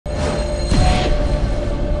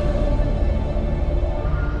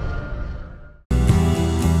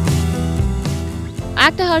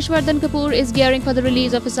Actor Harshvardhan Kapoor is gearing for the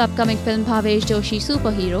release of his upcoming film Bhavesh Joshi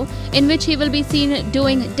Superhero, in which he will be seen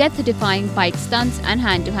doing death-defying bike stunts and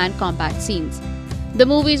hand-to-hand combat scenes. The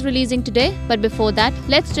movie is releasing today, but before that,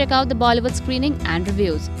 let's check out the Bollywood screening and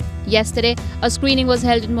reviews. Yesterday, a screening was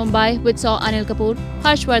held in Mumbai which saw Anil Kapoor,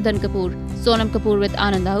 Harshvardhan Kapoor, Sonam Kapoor with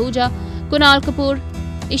Anand Ahuja, Kunal Kapoor,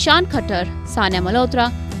 Ishaan Khatter, Sanya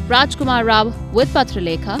Malhotra, Rajkummar Rao with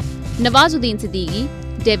Patralekha, Nawazuddin Siddiqui,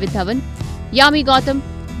 Dhawan, Yami Gautam,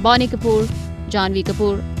 Boney Kapoor, Janhvi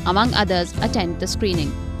Kapoor, among others, attend the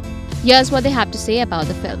screening. Here's what they have to say about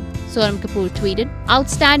the film. Sonam Kapoor tweeted,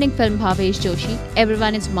 "Outstanding film Bhavesh Joshi.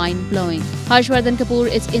 Everyone is mind-blowing. Harshvardhan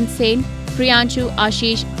Kapoor is insane. Priyanshu,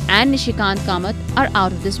 Ashish and Nishikant Kamath are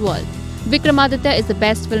out of this world. Vikramaditya is the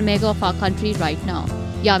best filmmaker of our country right now."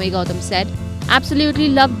 Yami Gautam said, "Absolutely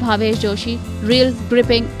loved Bhavesh Joshi. Real,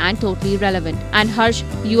 gripping and totally relevant. And Harsh,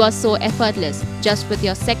 you are so effortless. Just with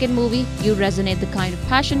your second movie, you resonate the kind of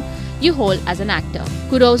passion you hold as an actor.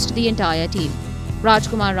 Kudos to the entire team."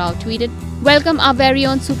 Rajkummar Rao tweeted, "Welcome our very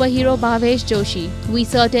own superhero Bhavesh Joshi. We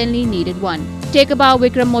certainly needed one. Take a bow,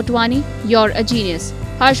 Vikram Motwani. You're a genius.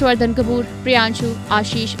 Harshvardhan Kapoor, Priyanshu,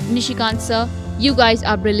 Ashish, Nishikant sir, you guys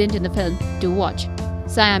are brilliant in the film. Do watch."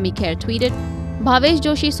 Yami Gautam tweeted, "Bhavesh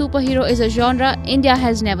Joshi Superhero is a genre India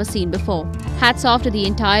has never seen before. Hats off to the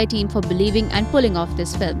entire team for believing and pulling off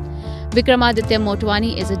this film. Vikramaditya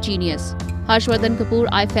Motwani is a genius. Harshvardhan Kapoor,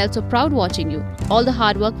 I felt so proud watching you. All the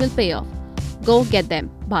hard work will pay off. Go get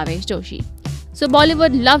them, Bhavesh Joshi." So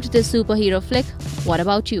Bollywood loved this superhero flick. What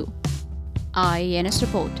about you? IANS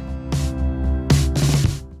Report.